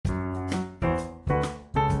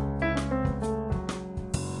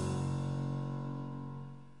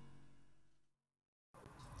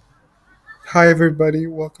Hi, everybody.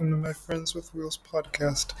 Welcome to my Friends with Wheels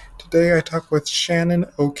podcast. Today I talk with Shannon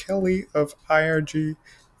O'Kelley of IRG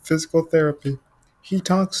Physical Therapy. He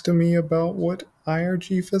talks to me about what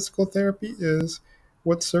IRG Physical Therapy is,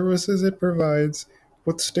 what services it provides,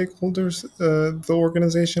 what stakeholders the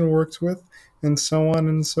organization works with, and so on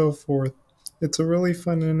and so forth. It's a really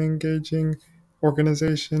fun and engaging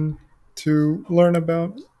organization to learn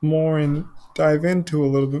about more and dive into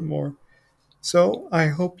a little bit more. So I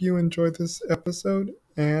hope you enjoy this episode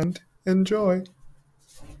and enjoy.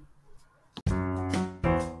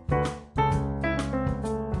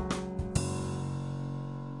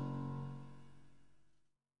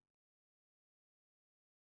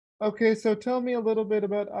 Okay, so tell me a little bit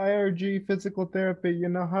about IRG Physical Therapy.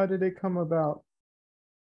 How did it come about?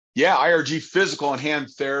 Yeah, IRG Physical and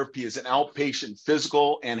Hand Therapy is an outpatient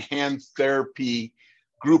physical and hand therapy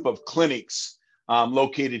group of clinics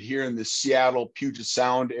located here in the Seattle Puget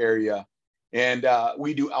Sound area. And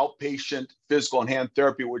we do outpatient physical and hand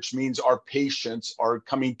therapy, which means our patients are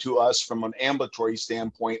coming to us from an ambulatory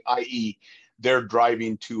standpoint, i.e., they're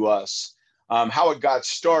driving to us. How it got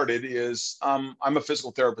started is I'm a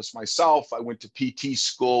physical therapist myself. I went to PT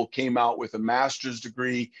school, came out with a master's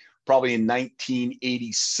degree probably in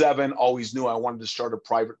 1987. Always knew I wanted to start a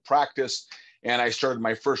private practice. And I started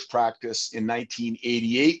my first practice in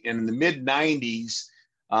 1988. And in the mid 90s,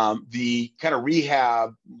 the kind of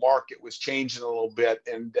rehab market was changing a little bit.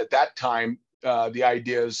 And at that time, the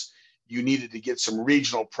idea is you needed to get some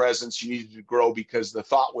regional presence. You needed to grow because the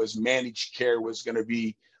thought was managed care was going to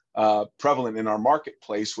be prevalent in our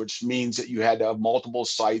marketplace, which means that you had to have multiple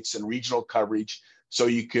sites and regional coverage so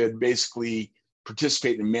you could basically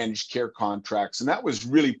participate in managed care contracts. And that was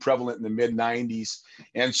really prevalent in the mid 90s.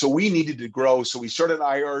 And so we needed to grow. So we started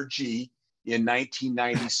IRG in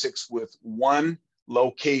 1996 with one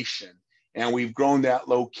location. And we've grown that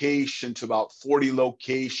location to about 40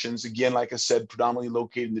 locations. Again, like I said, predominantly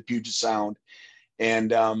located in the Puget Sound.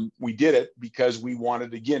 And we did it because we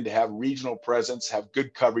wanted, again, to have regional presence, have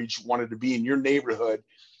good coverage, wanted to be in your neighborhood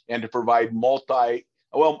and to provide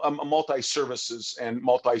multi-services and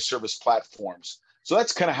multi-service platforms. So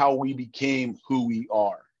that's kind of how we became who we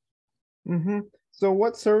are. Mm-hmm. So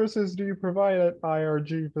what services do you provide at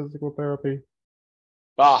IRG Physical Therapy?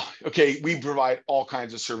 Okay. We provide all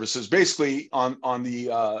kinds of services. Basically, on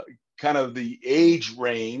the kind of the age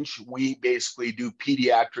range, we basically do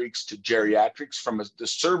pediatrics to geriatrics. From the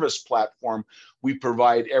service platform, we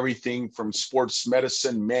provide everything from sports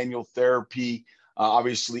medicine, manual therapy,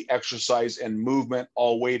 obviously exercise and movement,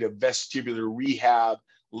 all the way to vestibular rehab,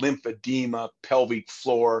 lymphedema, pelvic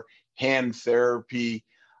floor, hand therapy.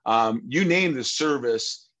 You name the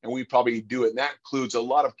service, and we probably do it. And that includes a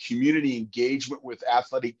lot of community engagement with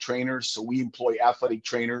athletic trainers. So we employ athletic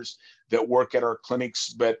trainers that work at our clinics,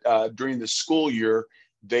 but during the school year,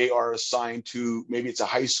 they are assigned to, maybe it's a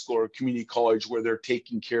high school or community college where they're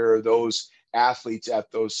taking care of those athletes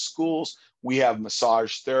at those schools. We have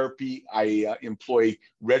massage therapy. I employ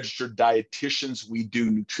registered dietitians. We do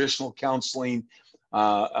nutritional counseling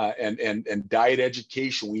and diet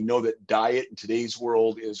education. We know that diet in today's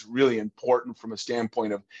world is really important from a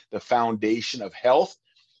standpoint of the foundation of health.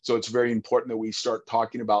 So it's very important that we start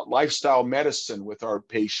talking about lifestyle medicine with our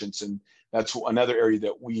patients. And that's another area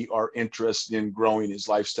that we are interested in growing is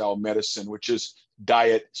lifestyle medicine, which is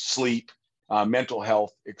diet, sleep, mental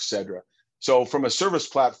health, etc. So from a service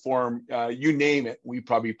platform, you name it, we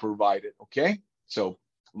probably provide it. Okay. So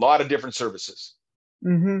a lot of different services.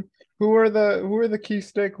 Mm-hmm. Who are the key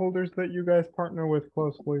stakeholders that you guys partner with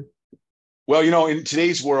closely? Well, in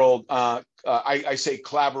today's world, I say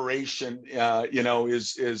collaboration,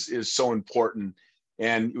 is so important,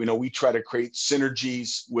 and we try to create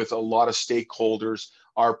synergies with a lot of stakeholders.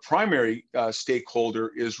 Our primary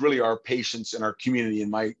stakeholder is really our patients and our community, in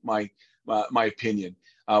my opinion.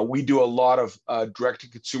 We do a lot of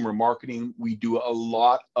direct-to-consumer marketing. We do a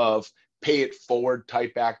lot of pay it forward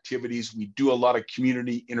type activities. We do a lot of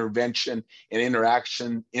community intervention and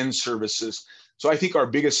interaction in services. So I think our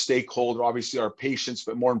biggest stakeholder, obviously our patients,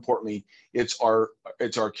 but more importantly, it's our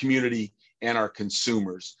community and our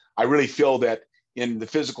consumers. I really feel that in the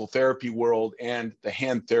physical therapy world and the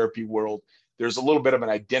hand therapy world, there's a little bit of an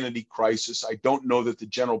identity crisis. I don't know that the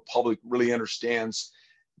general public really understands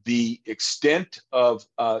the extent of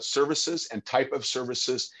services and type of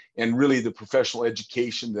services and really the professional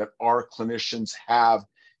education that our clinicians have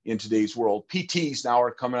in today's world. PTs now are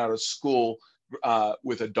coming out of school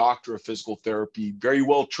with a doctor of physical therapy, very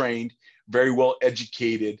well trained, very well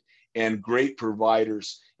educated, and great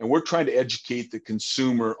providers. And we're trying to educate the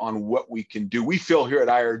consumer on what we can do. We feel here at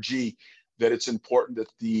IRG that it's important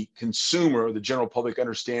that the consumer, the general public,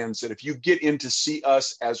 understands that if you get in to see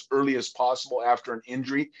us as early as possible after an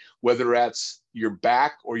injury, whether that's your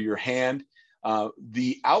back or your hand,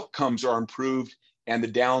 the outcomes are improved and the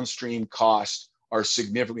downstream costs are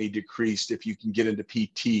significantly decreased if you can get into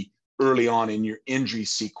PT early on in your injury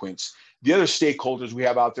sequence. The other stakeholders we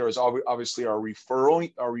have out there is obviously our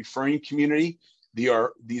referring community.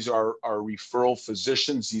 These are our referral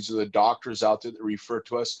physicians. These are the doctors out there that refer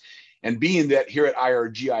to us. And being that here at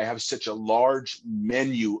IRG, I have such a large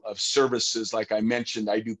menu of services, like I mentioned,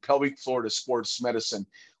 I do pelvic floor to sports medicine.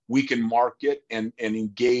 We can market and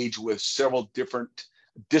engage with several different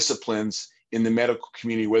disciplines in the medical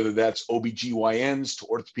community, whether that's OBGYNs to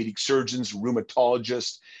orthopedic surgeons,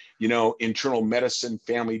 rheumatologists, internal medicine,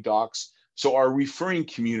 family docs. So our referring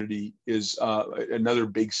community is another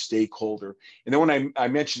big stakeholder. And then when I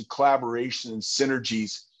mentioned collaboration and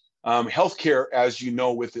synergies, healthcare, as you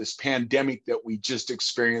know, with this pandemic that we just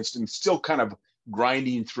experienced and still kind of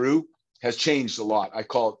grinding through, has changed a lot. I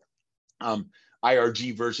call it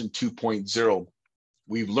IRG version 2.0.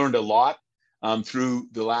 We've learned a lot through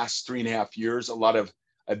the last 3.5 years, a lot of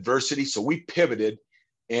adversity. So we pivoted.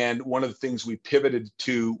 And one of the things we pivoted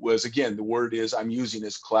to was, again, the word I'm using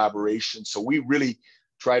is collaboration. So we really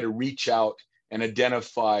try to reach out and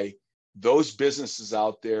identify those businesses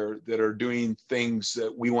out there that are doing things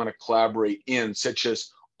that we want to collaborate in, such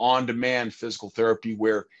as on-demand physical therapy,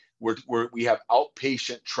 where we have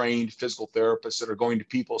outpatient trained physical therapists that are going to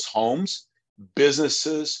people's homes,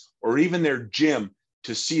 businesses, or even their gym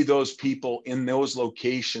to see those people in those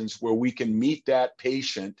locations where we can meet that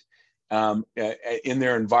patient in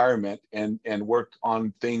their environment and work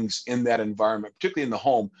on things in that environment, particularly in the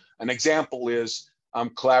home. An example is I'm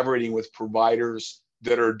collaborating with providers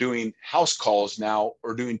that are doing house calls now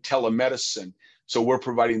or doing telemedicine. So we're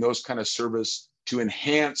providing those kind of service to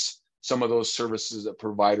enhance some of those services that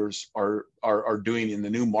providers are doing in the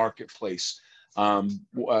new marketplace.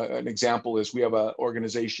 An example is we have an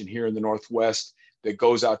organization here in the Northwest that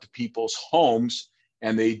goes out to people's homes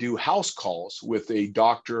and they do house calls with a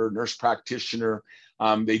doctor, nurse practitioner.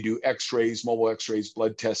 They do x-rays, mobile x-rays,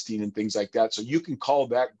 blood testing, and things like that. So you can call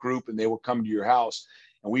that group and they will come to your house.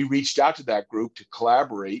 And we reached out to that group to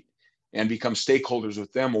collaborate and become stakeholders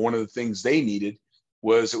with them. And one of the things they needed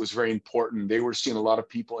was, it was very important, they were seeing a lot of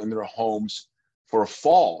people in their homes for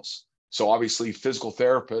falls. So obviously physical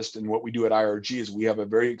therapists, and what we do at IRG is we have a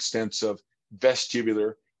very extensive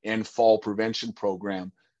vestibular and fall prevention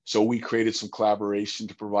program. So we created some collaboration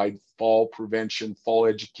to provide fall prevention, fall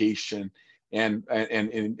education, and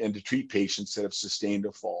to treat patients that have sustained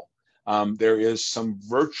a fall. There is some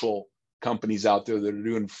virtual companies out there that are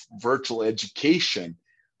doing virtual education.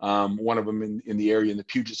 One of them in the area, in the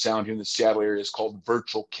Puget Sound here in the Seattle area, is called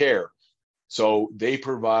Virtual Care. So they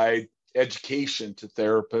provide education to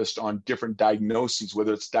therapists on different diagnoses,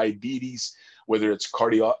 whether it's diabetes, whether it's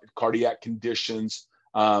cardiac conditions,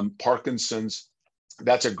 Parkinson's.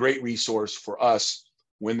 That's a great resource for us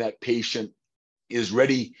when that patient is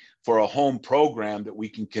ready for a home program, that we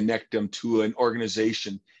can connect them to an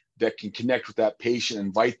organization that can connect with that patient,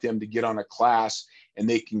 invite them to get on a class, and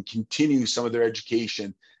they can continue some of their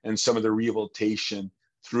education and some of their rehabilitation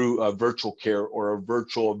through a virtual care or a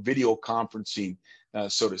virtual video conferencing,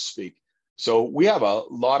 so to speak. So we have a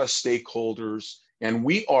lot of stakeholders, and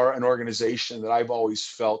we are an organization that I've always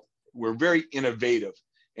felt we're very innovative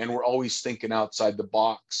and we're always thinking outside the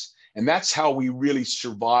box. And that's how we really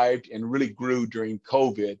survived and really grew during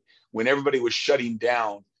COVID. When everybody was shutting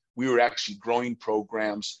down, we were actually growing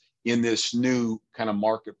programs in this new kind of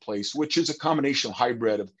marketplace, which is a combination of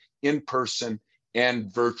hybrid of in-person and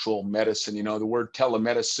virtual medicine. You know, the word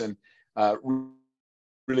telemedicine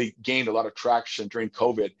really gained a lot of traction during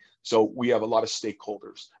COVID. So we have a lot of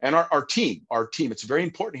stakeholders. And our team, it's very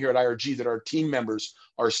important here at IRG that our team members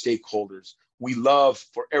are stakeholders. We love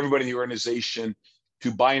for everybody in the organization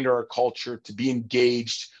to buy into our culture, to be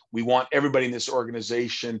engaged. We want everybody in this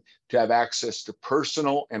organization to have access to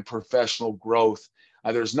personal and professional growth.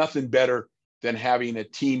 There's nothing better than having a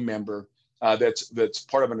team member that's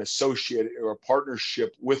part of an associate or a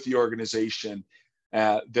partnership with the organization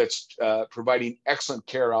that's providing excellent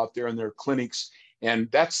care out there in their clinics.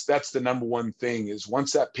 And that's the number one thing, is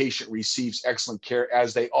once that patient receives excellent care,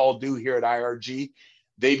 as they all do here at IRG,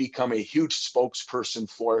 they become a huge spokesperson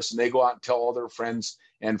for us, and they go out and tell all their friends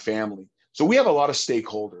and family. So we have a lot of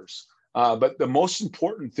stakeholders, but the most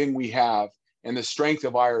important thing we have and the strength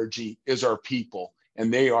of IRG is our people,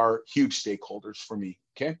 and they are huge stakeholders for me.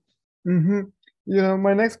 Okay. Mm-hmm. You know,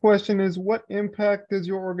 my next question is, what impact does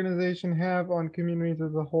your organization have on communities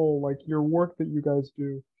as a whole, like your work that you guys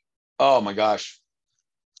do? Oh my gosh.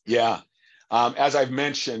 Yeah. As I've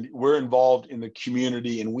mentioned, we're involved in the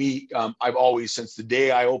community, and I've always, since the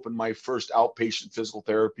day I opened my first outpatient physical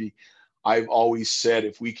therapy, I've always said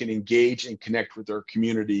if we can engage and connect with our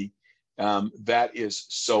community, that is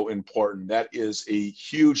so important. That is a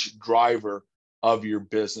huge driver of your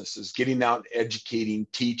business, is getting out, educating,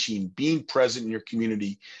 teaching, being present in your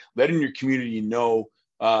community, letting your community know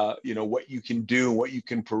what you can do and what you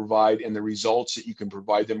can provide and the results that you can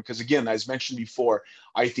provide them. Because again, as mentioned before,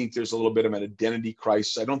 I think there's a little bit of an identity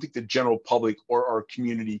crisis. I don't think the general public or our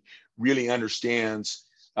community really understands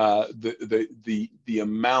the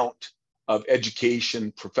amount of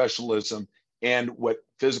education, professionalism, and what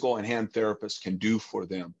physical and hand therapists can do for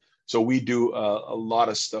them. So we do a lot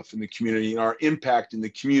of stuff in the community, and our impact in the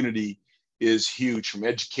community is huge, from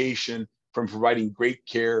education, from providing great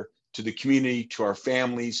care to the community, to our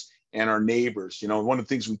families and our neighbors. One of the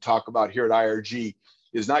things we talk about here at IRG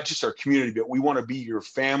is not just our community, but we want to be your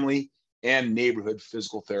family and neighborhood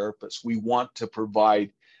physical therapists. We want to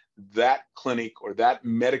provide that clinic or that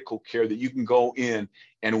medical care that you can go in,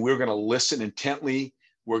 and we're going to listen intently,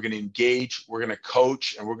 we're going to engage, we're going to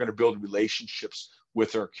coach, and we're going to build relationships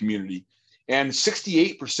with our community. And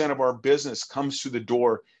 68% of our business comes through the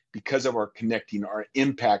door because of our connecting, our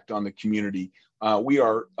impact on the community. We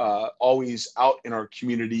are always out in our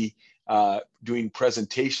community doing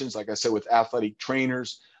presentations, like I said, with athletic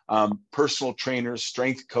trainers, personal trainers,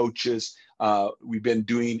 strength coaches. We've been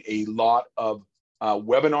doing a lot of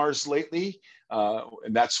webinars lately.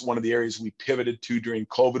 And that's one of the areas we pivoted to during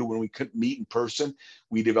COVID when we couldn't meet in person.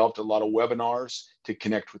 We developed a lot of webinars to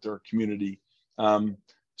connect with our community.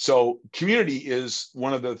 So community is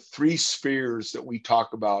one of the three spheres that we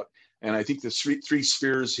talk about. And I think the three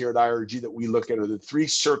spheres here at IRG that we look at, are the three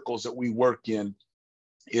circles that we work in,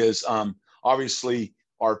 is obviously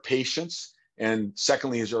our patients, and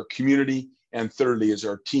secondly is our community, and thirdly is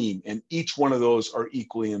our team. And each one of those are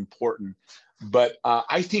equally important. But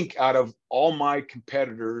I think out of all my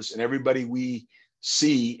competitors and everybody we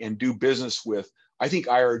see and do business with, I think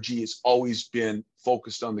IRG has always been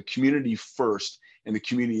focused on the community first, and the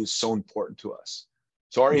community is so important to us.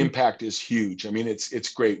 So our impact is huge. I mean,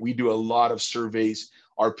 it's great. We do a lot of surveys.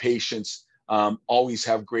 Our patients always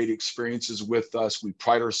have great experiences with us. We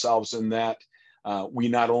pride ourselves in that. We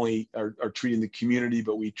not only are treating the community,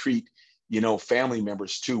 but we treat family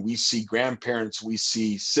members too. We see grandparents, we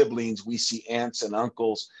see siblings, we see aunts and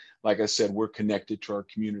uncles. Like I said, we're connected to our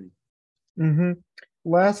community. Mm-hmm.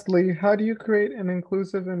 Lastly, how do you create an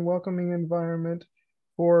inclusive and welcoming environment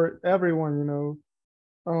for everyone,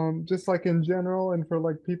 just like in general, and for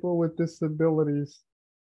like people with disabilities?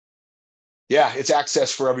 Yeah, it's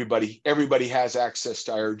access for everybody. Everybody has access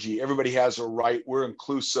to IRG. Everybody has a right. We're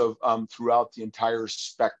inclusive throughout the entire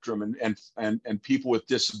spectrum, and people with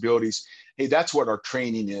disabilities. Hey, that's what our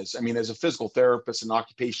training is. I mean, as a physical therapist and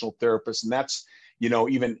occupational therapist, and that's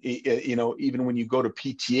even when you go to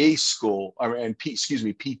PTA school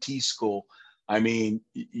PT school. I mean,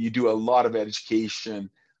 you do a lot of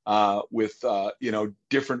education with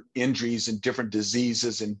different injuries and different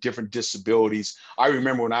diseases and different disabilities. I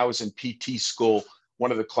remember when I was in PT school,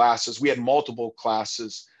 one of the classes, we had multiple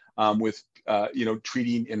classes with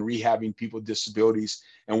treating and rehabbing people with disabilities.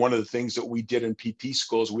 And one of the things that we did in PT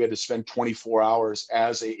school is we had to spend 24 hours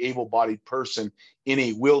as a able-bodied person in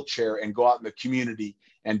a wheelchair and go out in the community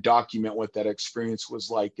and document what that experience was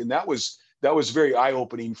like. And that was very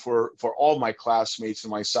eye-opening for all my classmates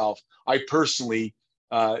and myself. I personally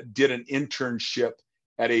did an internship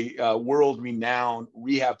at a world-renowned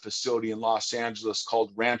rehab facility in Los Angeles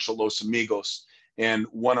called Rancho Los Amigos. And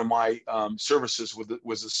one of my services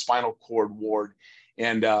was a spinal cord ward.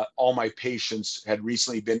 And all my patients had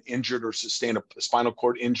recently been injured or sustained a spinal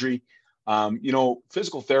cord injury.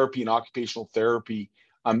 Physical therapy and occupational therapy,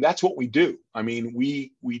 that's what we do. I mean,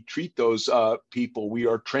 we treat those people. We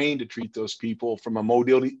are trained to treat those people from a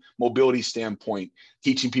mobility standpoint,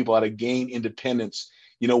 teaching people how to gain independence.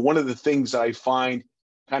 One of the things that I find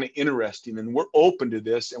kind of interesting, and we're open to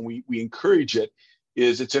this and we encourage it,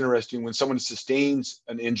 is it's interesting when someone sustains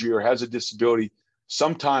an injury or has a disability,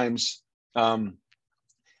 sometimes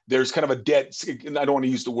there's kind of a dead, and I don't want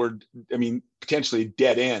to use the word, I mean, potentially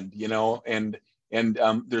dead end, and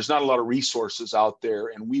there's not a lot of resources out there,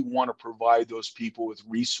 and we want to provide those people with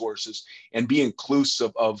resources and be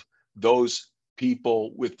inclusive of those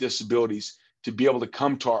people with disabilities to be able to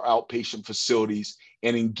come to our outpatient facilities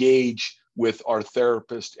and engage with our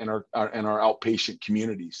therapists and our outpatient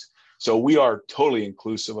communities. So we are totally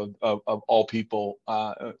inclusive of all people,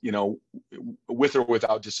 with or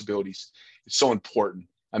without disabilities. It's so important.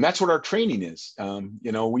 And that's what our training is.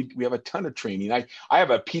 We have a ton of training. I have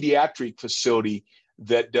a pediatric facility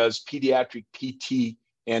that does pediatric PT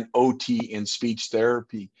and OT and speech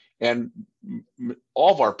therapy. And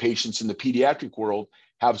all of our patients in the pediatric world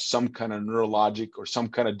have some kind of neurologic or some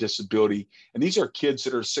kind of disability. And these are kids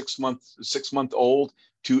that are 6 month old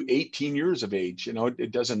to 18 years of age.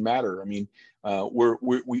 It doesn't matter. I mean,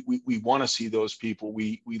 we want to see those people.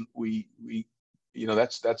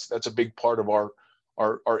 That's a big part of our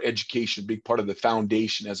education, a big part of the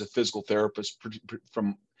foundation as a physical therapist,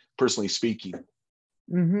 from personally speaking.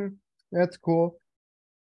 Mm-hmm. That's cool.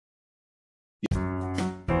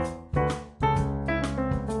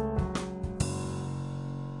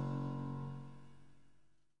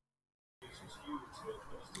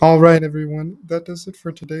 All right, everyone. That does it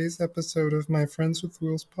for today's episode of my Friends with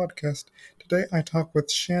Wheels podcast. Today I talk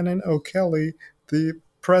with Shannon O'Kelley, the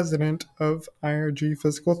president of IRG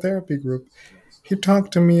Physical Therapy Group. He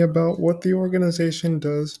talked to me about what the organization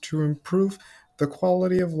does to improve the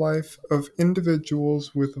quality of life of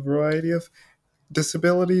individuals with a variety of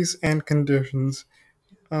disabilities and conditions.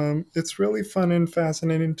 It's really fun and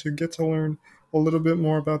fascinating to get to learn a little bit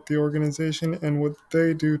more about the organization and what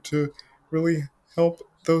they do to really help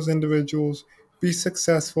those individuals be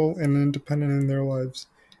successful and independent in their lives.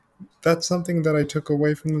 That's something that I took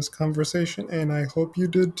away from this conversation, and I hope you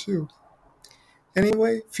did too.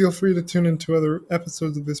 Anyway, feel free to tune into other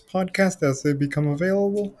episodes of this podcast as they become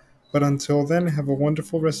available. But until then, have a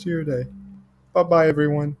wonderful rest of your day. Bye bye,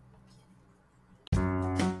 everyone.